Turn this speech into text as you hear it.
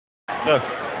Look.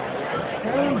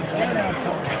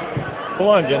 Come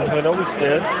on, Jennifer, don't be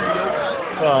scared.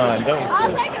 Come on, don't be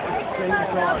scared.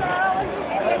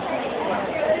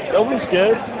 Don't be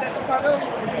scared.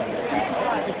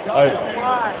 Alright.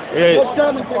 Yeah.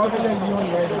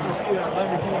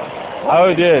 Oh,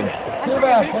 it did.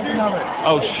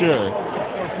 Oh, sure.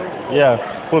 Yeah,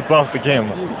 flip off the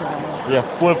camera. Yeah,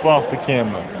 flip off the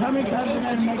camera. How many times did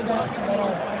I make that?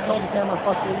 Told the camera,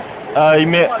 fuck you. You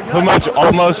meant pretty much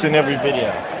almost in every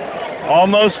video.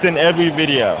 Almost in every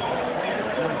video.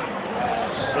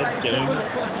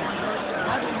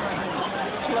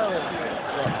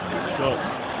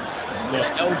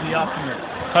 LG Optimus.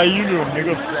 How you doing,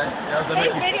 nigga?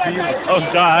 Oh,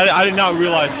 God, I did not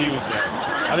realize he was there.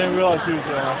 I didn't realize he was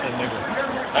there when I said nigga.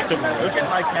 Look at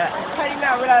my cat. How do you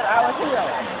not realize I was here?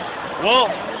 Well,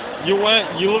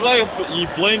 you look like you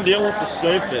blend in with the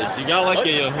surface. You got like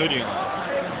a hoodie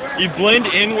on. You blend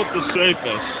in with the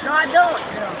surface. No, I don't.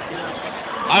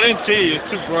 I didn't see you. It's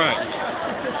too bright.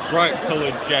 Bright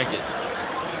colored jacket.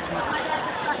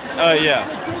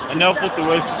 Yeah. Enough with the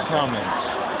racist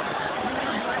comments.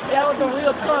 That was a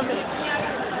real comment.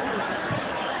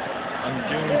 I'm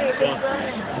doing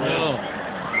something. Well.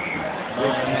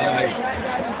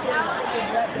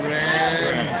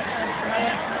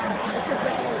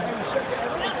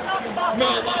 No,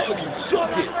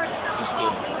 suck it.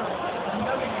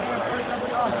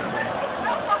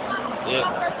 Yeah.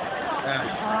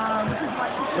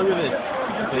 Look at this.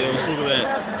 Yeah, look at that.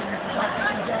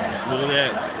 Look at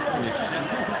that.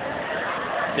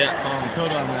 That phone.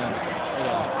 Hold on, man.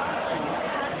 Hold on.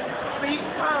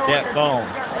 That phone.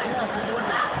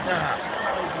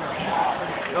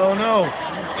 Oh no.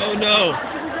 Oh no.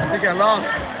 I think I lost.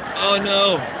 Oh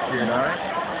no. You alright?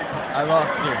 I lost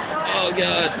it. Oh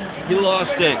God. You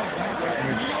lost it.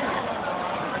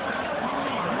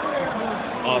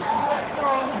 Awesome.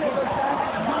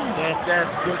 That's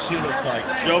what she looks like.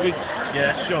 Shelby?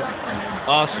 Yeah, that's Shelby.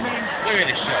 Awesome. Look at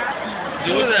this Shelby.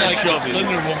 You look like Shelby.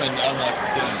 Slender woman. I'm like,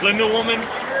 Slender woman?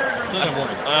 Slender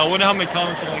woman. I wonder how many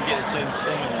comments I'm going to get saying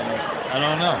Slender woman. I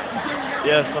don't know.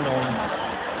 Yeah, Slender woman.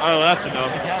 Oh, that's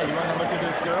enough. Yeah, you want to look at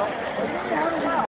this girl?